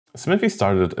Smithy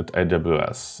started at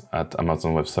AWS, at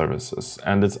Amazon Web Services,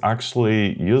 and it's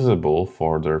actually usable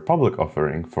for their public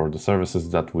offering for the services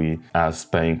that we as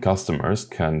paying customers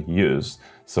can use.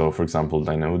 So for example,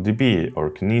 DynamoDB or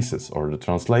Kinesis or the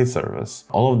Translate service.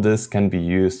 All of this can be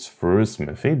used through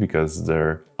Smithy because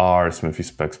there are Smithy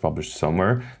specs published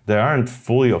somewhere. They aren't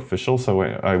fully official, so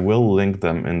I will link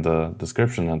them in the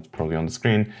description and probably on the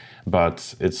screen,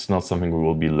 but it's not something we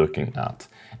will be looking at.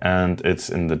 And it's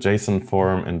in the JSON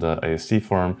form, in the AST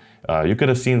form. You could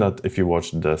have seen that if you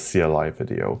watched the CLI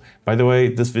video. By the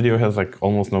way, this video has like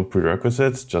almost no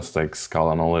prerequisites, just like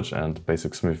Scala knowledge and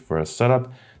basic Smithy4s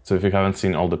setup. So if you haven't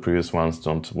seen all the previous ones,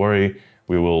 don't worry.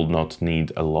 We will not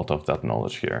need a lot of that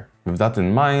knowledge here. With that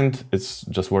in mind, it's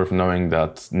just worth knowing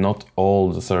that not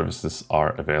all the services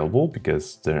are available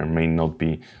because there may not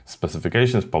be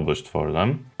specifications published for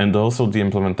them. And also the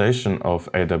implementation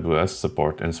of AWS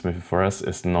support in Smithy4s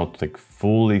is not like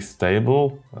fully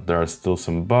stable. There are still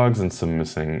some bugs and some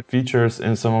missing features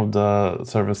in some of the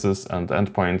services and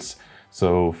endpoints.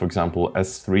 So for example,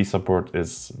 S3 support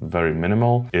is very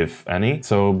minimal, if any.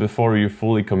 So before you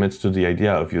fully commit to the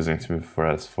idea of using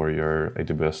Smithy4s for your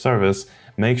AWS service,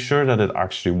 make sure that it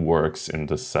actually works in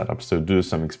this setup. So do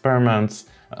some experiments,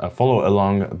 follow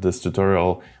along this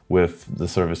tutorial with the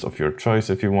service of your choice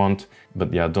if you want.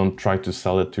 But yeah, don't try to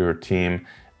sell it to your team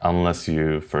unless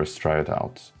you first try it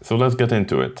out. So let's get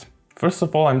into it. First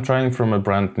of all, I'm trying from a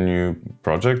brand new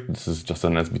project. This is just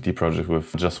an SBT project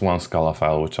with just one Scala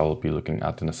file, which I'll be looking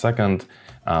at in a second.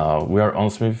 We are on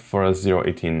Smithy4s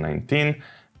 0.18.19,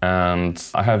 and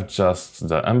I have just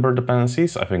the Ember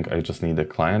dependencies. I think I just need a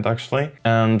client actually.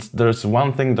 And there's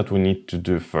one thing that we need to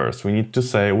do first. We need to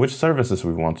say which services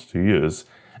we want to use.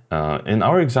 In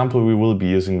our example, we will be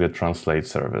using the Translate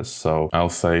service. So I'll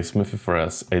say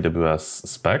Smithy4s AWS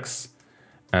specs,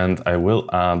 and I will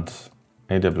add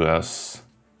AWS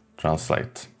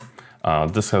Translate.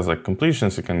 This has like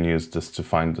completions. You can use this to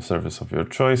find the service of your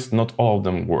choice. Not all of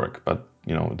them work, but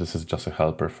you know, this is just a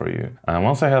helper for you. And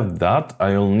once I have that,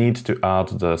 I'll need to add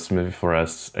the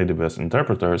Smithy4s AWS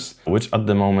interpreters, which at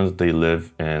the moment they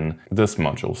live in this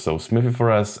module. So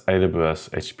Smithy4s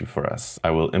AWS HP4s. I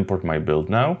will import my build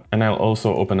now, and I'll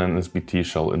also open an SBT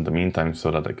shell in the meantime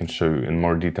so that I can show you in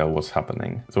more detail what's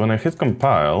happening. So when I hit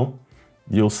compile,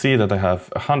 you'll see that I have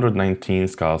 119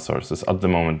 Scala sources. At the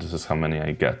moment, this is how many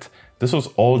I get. This was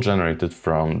all generated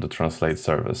from the Translate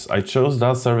service. I chose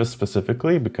that service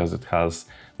specifically because it has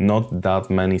not that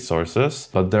many sources,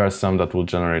 but there are some that will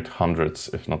generate hundreds,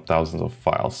 if not thousands of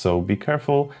files. So be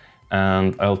careful,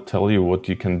 and I'll tell you what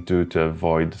you can do to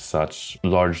avoid such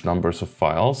large numbers of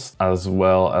files, as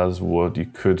well as what you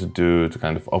could do to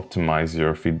kind of optimize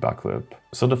your feedback loop.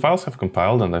 So the files have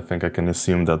compiled, and I think I can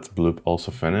assume that Bloop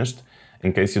also finished.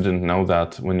 In case you didn't know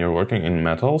that, when you're working in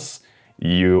metals,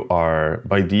 you are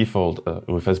by default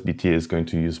with SBT is going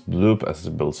to use Bloop as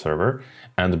the build server,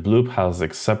 and Bloop has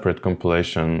like separate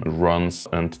compilation runs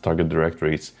and target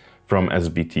directories from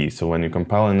SBT. So when you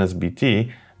compile in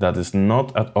SBT, that is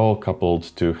not at all coupled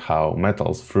to how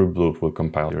metals through Bloop will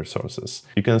compile your sources.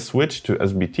 You can switch to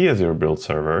SBT as your build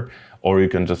server, or you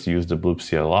can just use the Bloop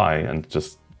CLI and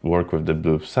just work with the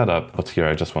Bloop setup. But here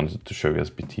I just wanted to show you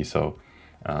SBT, so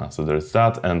there's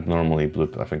that, and normally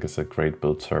Bloop I think is a great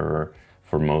build server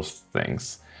for most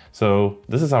things. So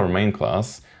this is our main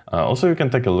class. Also, you can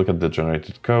take a look at the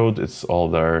generated code. It's all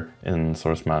there in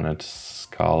source manage,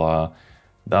 Scala.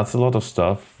 That's a lot of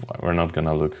stuff. We're not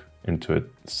gonna look into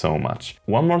it so much.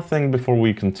 One more thing before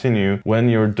we continue. When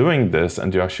you're doing this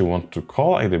and you actually want to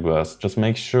call AWS, just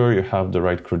make sure you have the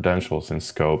right credentials in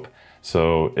scope.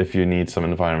 So if you need some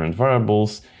environment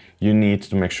variables, you need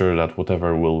to make sure that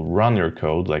whatever will run your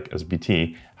code, like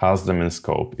SBT, has them in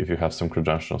scope. If you have some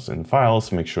credentials in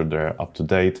files, make sure they're up to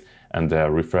date and they're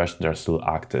refreshed, they're still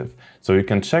active. So you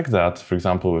can check that, for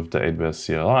example, with the AWS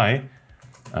CLI,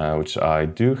 which I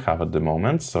do have at the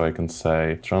moment. So I can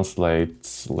say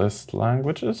translate list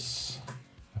languages.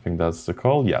 I think that's the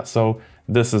call. Yeah, so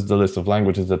this is the list of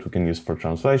languages that we can use for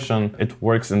translation. It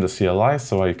works in the CLI,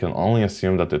 so I can only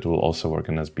assume that it will also work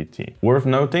in SBT. Worth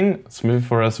noting,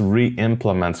 Smithy4s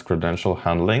re-implements credential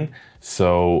handling,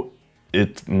 so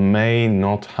it may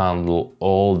not handle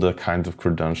all the kinds of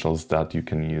credentials that you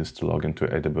can use to log into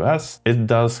AWS. It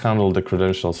does handle the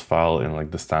credentials file in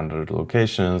like the standard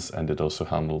locations, and it also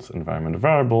handles environment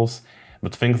variables.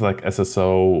 But things like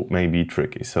SSO may be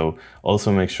tricky, so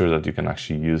also make sure that you can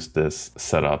actually use this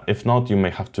setup. If not, you may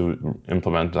have to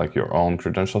implement like your own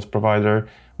credentials provider,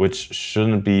 which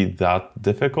shouldn't be that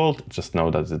difficult. Just know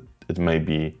that it may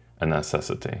be a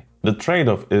necessity. The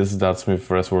trade-off is that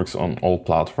Smithy4s works on all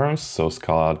platforms, so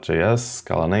Scala.js,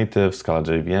 Scala Native, Scala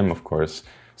JVM, of course.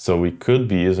 So we could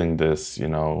be using this,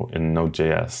 in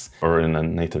Node.js or in a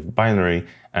native binary,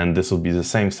 and this will be the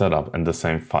same setup and the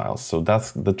same files. So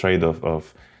that's the trade-off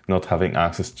of not having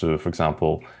access to, for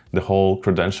example, the whole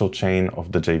credential chain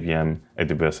of the JVM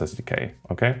AWS SDK,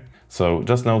 okay? So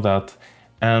just know that.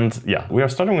 And yeah, we are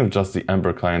starting with just the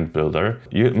Ember client builder.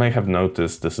 You may have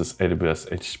noticed this is AWS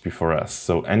HTTP4s.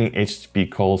 So any HTTP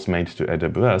calls made to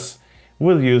AWS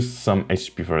will use some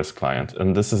HTTP4s client.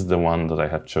 And this is the one that I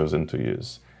have chosen to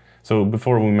use. So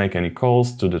before we make any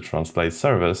calls to the translate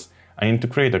service, I need to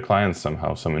create a client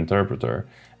somehow, some interpreter.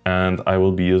 And I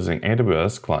will be using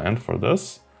AWS client for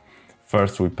this.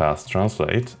 First, we pass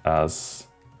translate as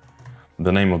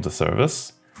the name of the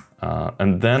service.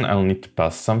 And then I'll need to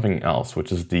pass something else,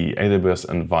 which is the AWS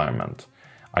environment.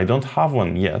 I don't have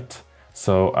one yet,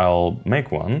 so I'll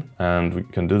make one, and we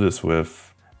can do this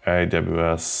with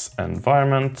AWS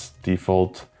environment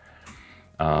default.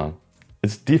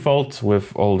 It's default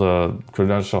with all the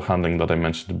credential handling that I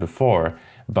mentioned before,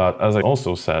 but as I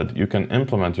also said, you can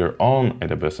implement your own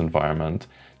AWS environment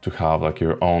to have like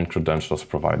your own credentials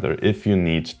provider if you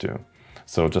need to.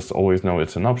 So just always know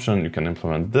it's an option. You can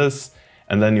implement this,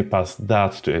 and then you pass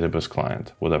that to AWS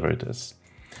client, whatever it is.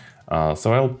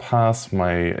 So I'll pass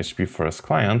my HTTP4s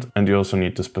client, and you also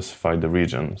need to specify the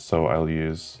region. So I'll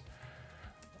use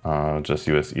just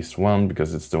US East 1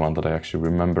 because it's the one that I actually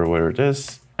remember where it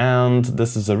is. And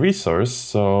this is a resource,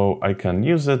 so I can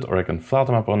use it or I can flat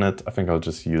map on it. I think I'll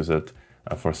just use it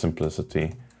for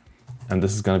simplicity. And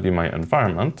this is going to be my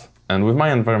environment. And with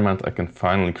my environment, I can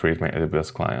finally create my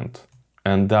AWS client.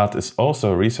 And that is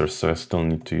also a resource, so I still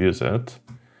need to use it.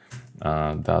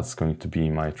 That's going to be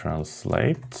my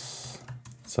translate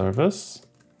service.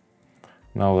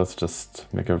 Now let's just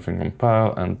make everything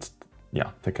compile and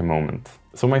yeah, take a moment.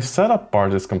 So my setup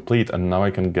part is complete, and now I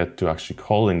can get to actually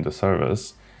calling the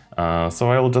service. So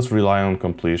I will just rely on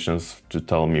completions to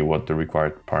tell me what the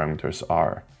required parameters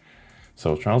are.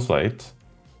 So translate,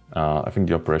 I think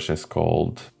the operation is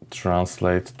called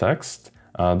translate text.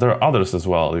 There are others as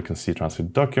well. You can see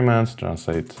translate document,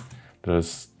 translate,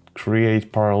 there's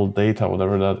create parallel data,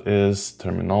 whatever that is,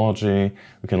 terminology.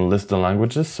 We can list the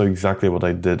languages, so exactly what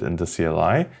I did in the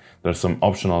CLI. There's some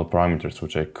optional parameters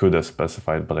which I could have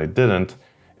specified, but I didn't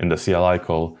in the CLI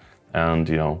call. And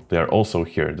they are also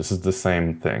here. This is the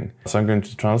same thing. So I'm going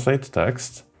to translate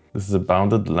text. This is a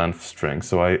bounded length string.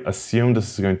 So I assume this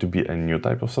is going to be a new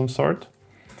type of some sort.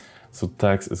 So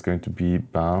text is going to be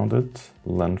bounded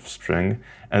length string,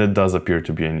 and it does appear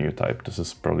to be a new type. This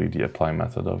is probably the apply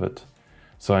method of it.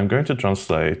 So I'm going to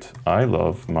translate, I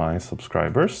love my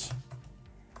subscribers.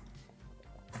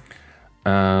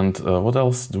 And what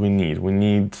else do we need? We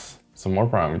need some more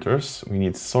parameters. We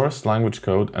need source language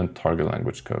code and target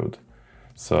language code.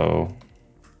 So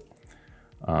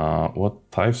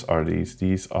what types are these?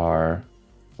 These are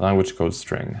language code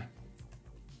string.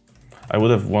 I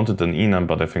would have wanted an enum,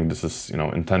 but I think this is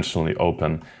intentionally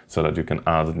open so that you can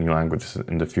add new languages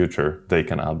in the future. They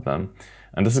can add them.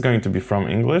 And this is going to be from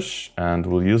English, and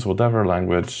we'll use whatever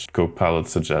language Copilot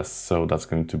suggests. So that's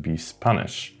going to be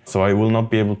Spanish. So I will not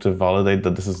be able to validate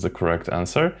that this is the correct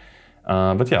answer.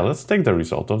 But yeah, let's take the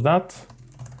result of that.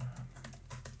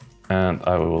 And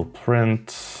I will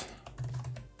print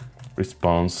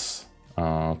response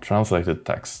translated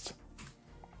text.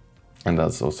 And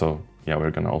that's also, yeah,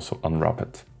 we're gonna also unwrap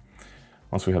it.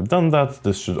 Once we have done that,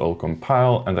 this should all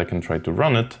compile and I can try to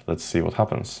run it. Let's see what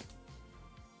happens.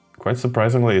 Quite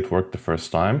surprisingly, it worked the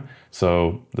first time.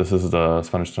 So this is the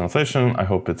Spanish translation. I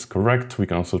hope it's correct. We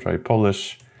can also try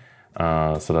Polish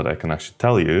so that I can actually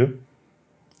tell you.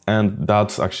 And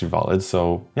that's actually valid.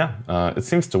 So yeah, it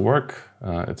seems to work.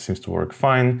 It seems to work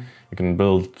fine. You can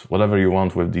build whatever you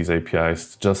want with these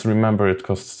APIs. Just remember it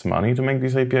costs money to make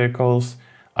these API calls.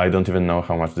 I don't even know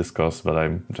how much this costs, but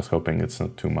I'm just hoping it's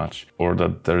not too much, or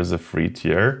that there is a free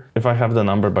tier. If I have the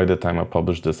number by the time I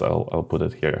publish this, I'll put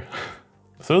it here.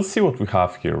 So let's see what we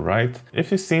have here, right?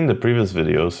 If you've seen the previous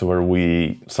videos where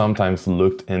we sometimes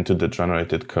looked into the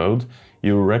generated code,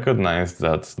 you recognize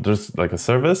that there's like a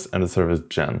service and a service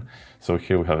gen. So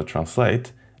here we have a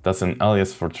translate. That's an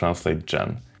alias for translate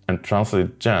gen. And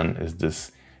translate gen is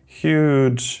this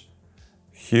huge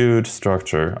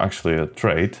structure, actually a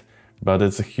trait, but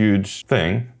it's a huge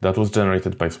thing that was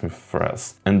generated by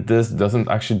Smithy4s. And this doesn't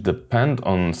actually depend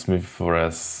on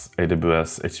Smithy4s,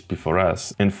 AWS,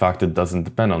 HTTP4s. In fact, it doesn't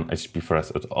depend on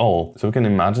HTTP4s at all. So we can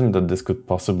imagine that this could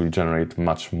possibly generate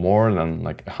much more than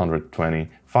like 120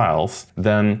 files.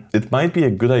 Then it might be a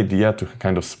good idea to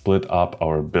kind of split up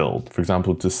our build. For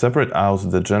example, to separate out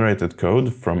the generated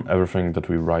code from everything that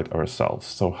we write ourselves.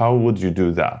 So how would you do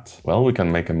that? Well, we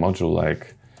can make a module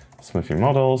like Smithy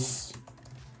models.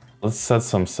 Let's set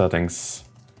some settings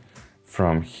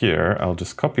from here. I'll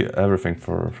just copy everything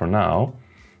for now,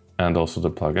 and also the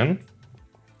plugin.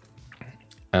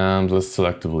 And let's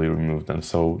selectively remove them.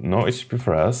 So no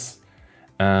HTTP4s,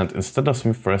 and instead of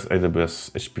Smithy4s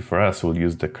AWS HTTP4s, we'll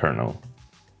use the kernel.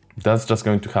 That's just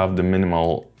going to have the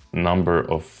minimal number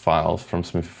of files from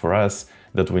Smithy4s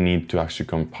that we need to actually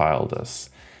compile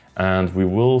this. And we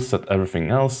will set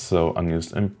everything else, so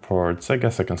unused imports. I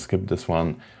guess I can skip this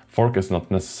one. Fork is not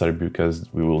necessary because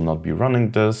we will not be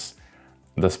running this.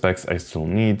 The specs I still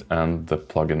need, and the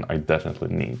plugin I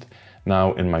definitely need.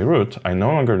 Now in my root, I no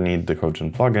longer need the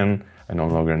CodeGen plugin. I no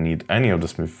longer need any of the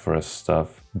Smithy4s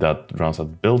stuff that runs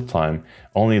at build time,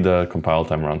 only the compile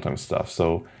time, runtime stuff.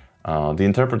 So the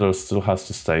interpreter still has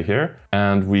to stay here.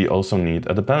 And we also need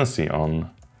a dependency on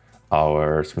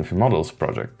our Smithy models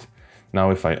project.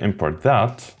 Now, if I import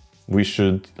that, we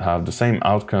should have the same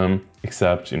outcome,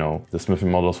 except, the Smithy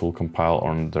models will compile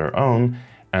on their own,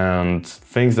 and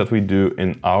things that we do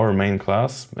in our main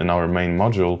class, in our main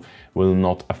module, will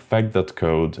not affect that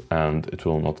code, and it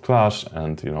will not clash,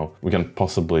 and, we can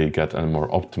possibly get a more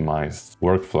optimized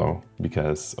workflow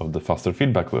because of the faster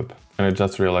feedback loop. And I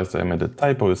just realized I made a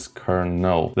typo, it's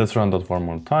kernel. Let's run that one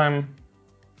more time.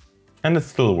 And it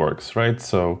still works, right?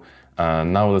 So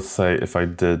now let's say if I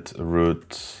did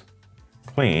root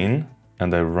clean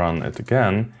and I run it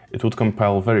again, it would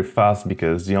compile very fast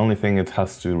because the only thing it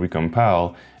has to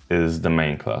recompile is the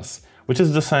main class, which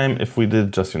is the same if we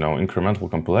did just, incremental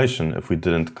compilation, if we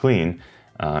didn't clean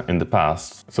in the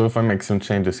past. So if I make some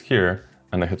changes here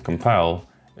and I hit compile,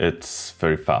 it's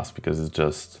very fast because it's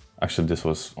just, actually this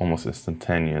was almost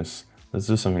instantaneous. Let's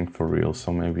do something for real.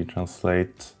 So maybe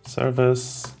translate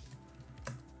service.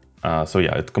 So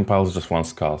yeah, it compiles just one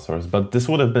Scala source, but this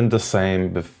would have been the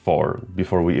same before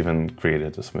we even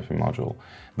created the Smithy module.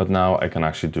 But now I can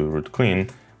actually do root clean,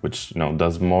 which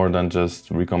does more than just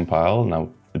recompile. Now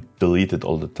it deleted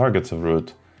all the targets of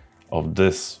root of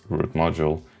this root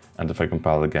module, and if I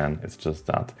compile again, it's just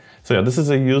that. So yeah, this is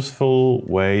a useful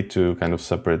way to kind of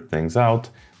separate things out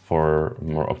for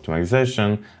more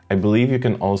optimization. I believe you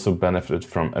can also benefit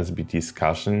from SBT's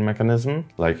caching mechanism,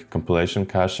 like compilation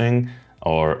caching,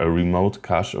 or a remote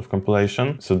cache of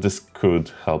compilation. So this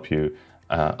could help you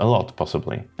a lot,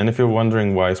 possibly. And if you're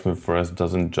wondering why Smithy4s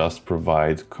doesn't just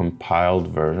provide compiled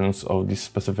versions of these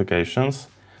specifications,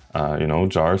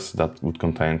 jars that would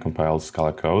contain compiled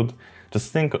Scala code,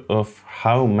 just think of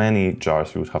how many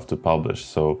jars you would have to publish.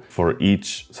 So for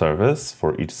each service,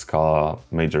 for each Scala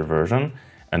major version,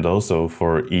 and also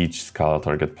for each Scala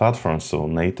target platform, so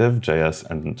native, JS,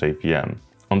 and JVM.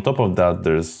 On top of that,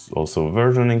 there's also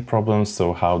versioning problems.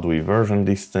 So how do we version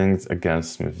these things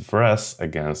against Smithy4s,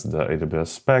 against the AWS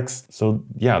specs? So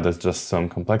yeah, there's just some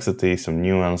complexity, some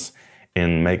nuance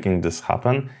in making this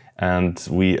happen. And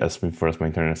we as Smithy4s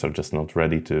maintainers are just not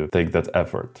ready to take that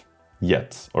effort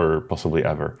yet, or possibly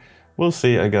ever. We'll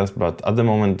see, I guess, but at the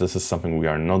moment, this is something we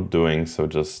are not doing, so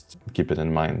just keep it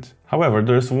in mind. However,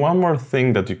 there's one more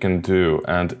thing that you can do,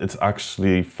 and it's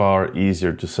actually far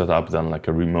easier to set up than like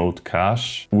a remote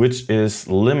cache, which is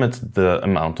limit the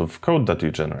amount of code that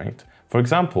you generate. For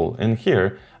example, in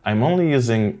here, I'm only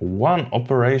using one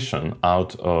operation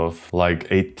out of like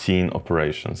 18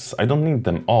 operations. I don't need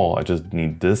them all, I just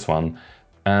need this one.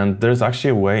 And there's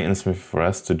actually a way in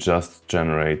Smithy4s to just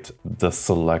generate the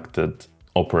selected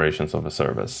operations of a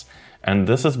service. And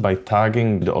this is by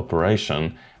tagging the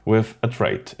operation with a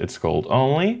trait. It's called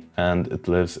only, and it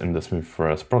lives in the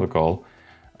Smithy4s protocol.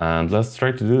 And let's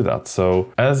try to do that.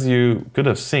 So as you could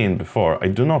have seen before, I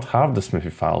do not have the Smithy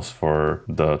files for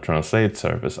the translate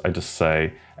service. I just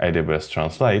say AWS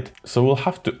translate. So we'll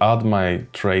have to add my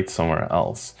trait somewhere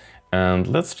else. And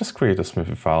let's just create a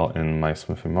Smithy file in my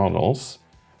Smithy models.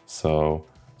 So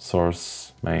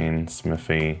source main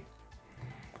Smithy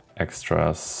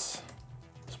extras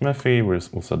Smithy, we'll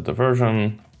set the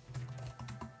version.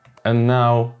 And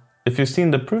now, if you've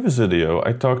seen the previous video,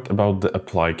 I talked about the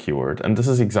apply keyword, and this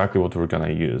is exactly what we're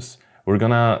gonna use. We're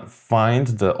gonna find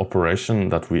the operation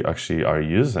that we actually are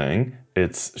using,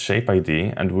 its shape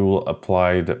ID, and we will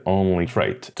apply the only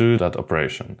trait to that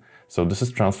operation. So this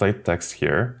is translate text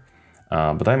here,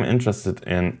 but I'm interested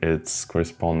in its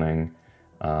corresponding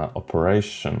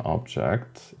operation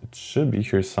object. It should be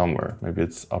here somewhere. Maybe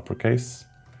it's uppercase.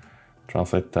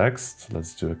 Translate text.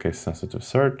 Let's do a case-sensitive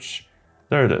search.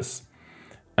 There it is.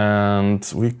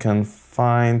 And we can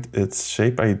find its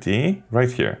shape ID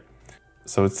right here.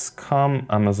 So it's com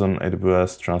Amazon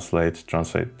AWS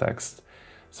translate text.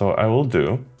 So I will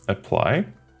do apply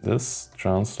this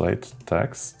translate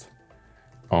text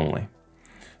only.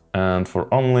 And for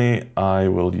only, I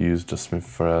will use just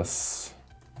Smithy4s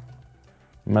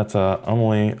Meta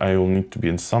only, I will need to be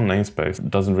in some namespace. It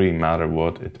doesn't really matter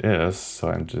what it is, so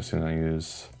I'm just gonna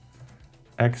use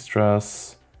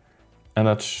extras, and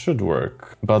that should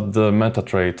work. But the meta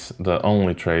trait, the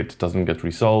only trait, doesn't get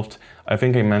resolved. I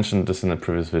think I mentioned this in a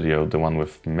previous video, the one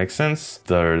with mixins.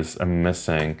 There's a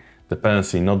missing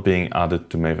dependency not being added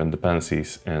to Maven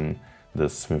dependencies in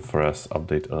this Smithy4s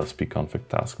update LSP config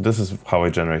task. This is how I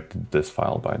generated this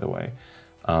file, by the way.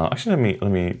 Actually,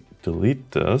 let me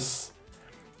delete this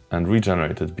and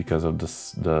regenerate it because of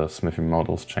this, the Smithy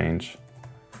models change.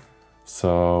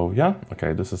 So yeah,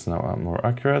 okay, this is now more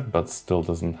accurate, but still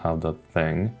doesn't have that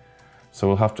thing. So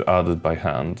we'll have to add it by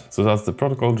hand. So that's the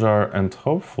protocol jar, and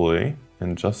hopefully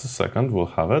in just a second we'll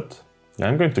have it. Yeah,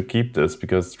 I'm going to keep this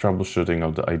because troubleshooting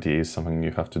of the IDE is something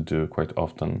you have to do quite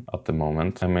often at the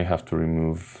moment. I may have to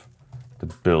remove the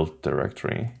build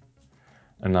directory.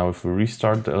 And now if we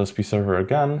restart the LSP server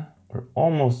again, we're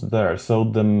almost there. So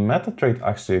the meta trait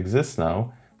actually exists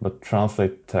now, but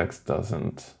translate text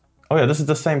doesn't. Oh yeah, this is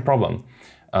the same problem.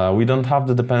 We don't have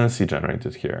the dependency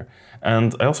generated here.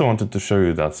 And I also wanted to show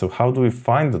you that. So how do we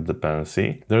find the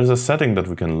dependency? There's a setting that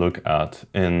we can look at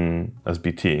in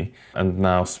SBT. And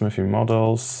now Smithy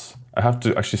models, I have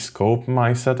to actually scope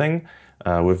my setting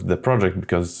with the project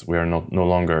because we are no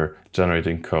longer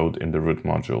generating code in the root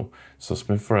module. So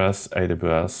Smithy4s,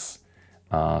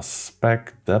 AWS,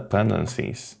 spec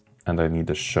dependencies. And I need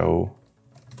a show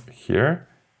here.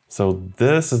 So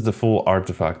this is the full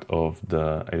artifact of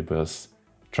the AWS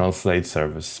translate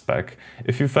service spec.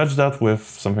 If you fetch that with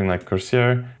something like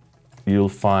Cursor, you'll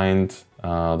find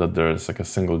that there's like a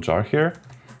single jar here.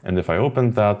 And if I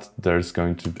open that, there's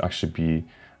going to actually be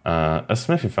a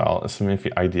Smithy file, a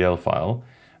Smithy IDL file.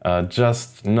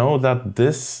 Just know that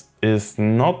this is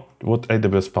not what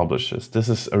AWS publishes. This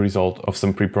is a result of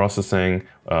some pre-processing.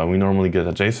 We normally get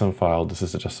a JSON file. This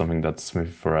is just something that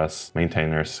Smithy4s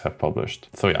maintainers have published.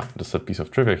 So yeah, just a piece of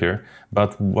trivia here.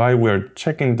 But why we're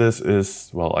checking this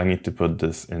is, well, I need to put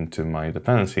this into my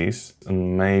dependencies,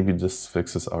 and maybe this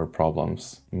fixes our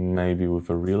problems. Maybe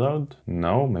with a reload?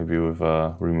 No, maybe with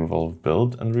a removal of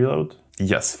build and reload?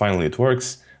 Yes, finally it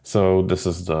works. So this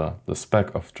is the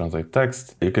spec of translate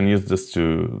text. You can use this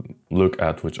to look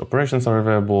at which operations are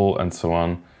available and so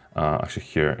on. Actually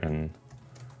here in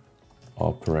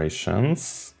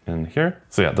operations in here.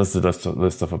 So yeah, that's the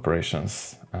list of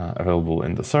operations available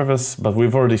in the service, but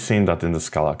we've already seen that in the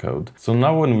Scala code. So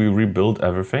now when we rebuild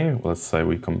everything, let's say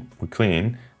we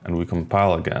clean and we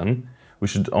compile again, we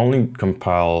should only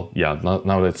compile, yeah,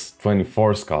 now it's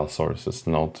 24 Scala sources,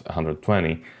 not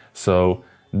 120. So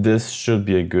this should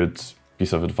be a good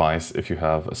piece of advice if you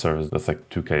have a service that's like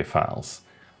 2K files.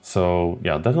 So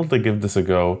yeah, definitely give this a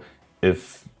go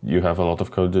if you have a lot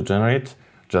of code to generate.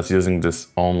 Just using this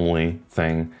only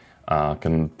thing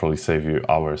can probably save you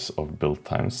hours of build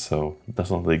times, so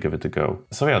definitely give it a go.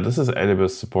 So yeah, this is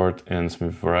AWS support in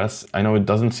Smithy4s. I know it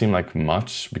doesn't seem like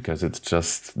much because it's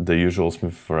just the usual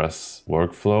Smithy4s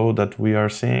workflow that we are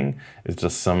seeing. It's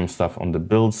just some stuff on the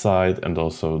build side and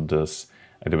also this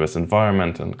AWS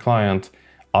environment and client.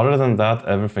 Other than that,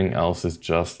 everything else is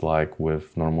just like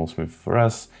with normal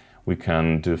Smithy4s. We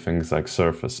can do things like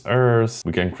surface errors.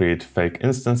 We can create fake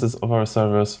instances of our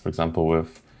service, for example,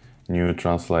 with new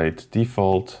translate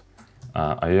default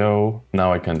IO.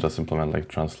 Now I can just implement like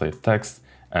translate text,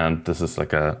 and this is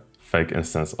like a fake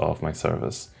instance of my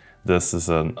service. This is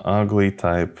an ugly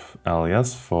type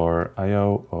alias for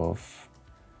IO of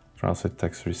translate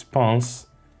text response.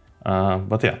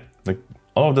 But yeah, like,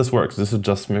 all of this works. This is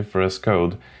just Smithy4s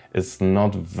code. It's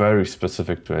not very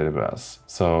specific to AWS.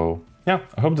 So yeah,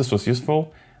 I hope this was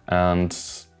useful. And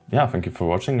yeah, thank you for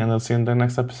watching, and I'll see you in the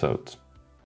next episode.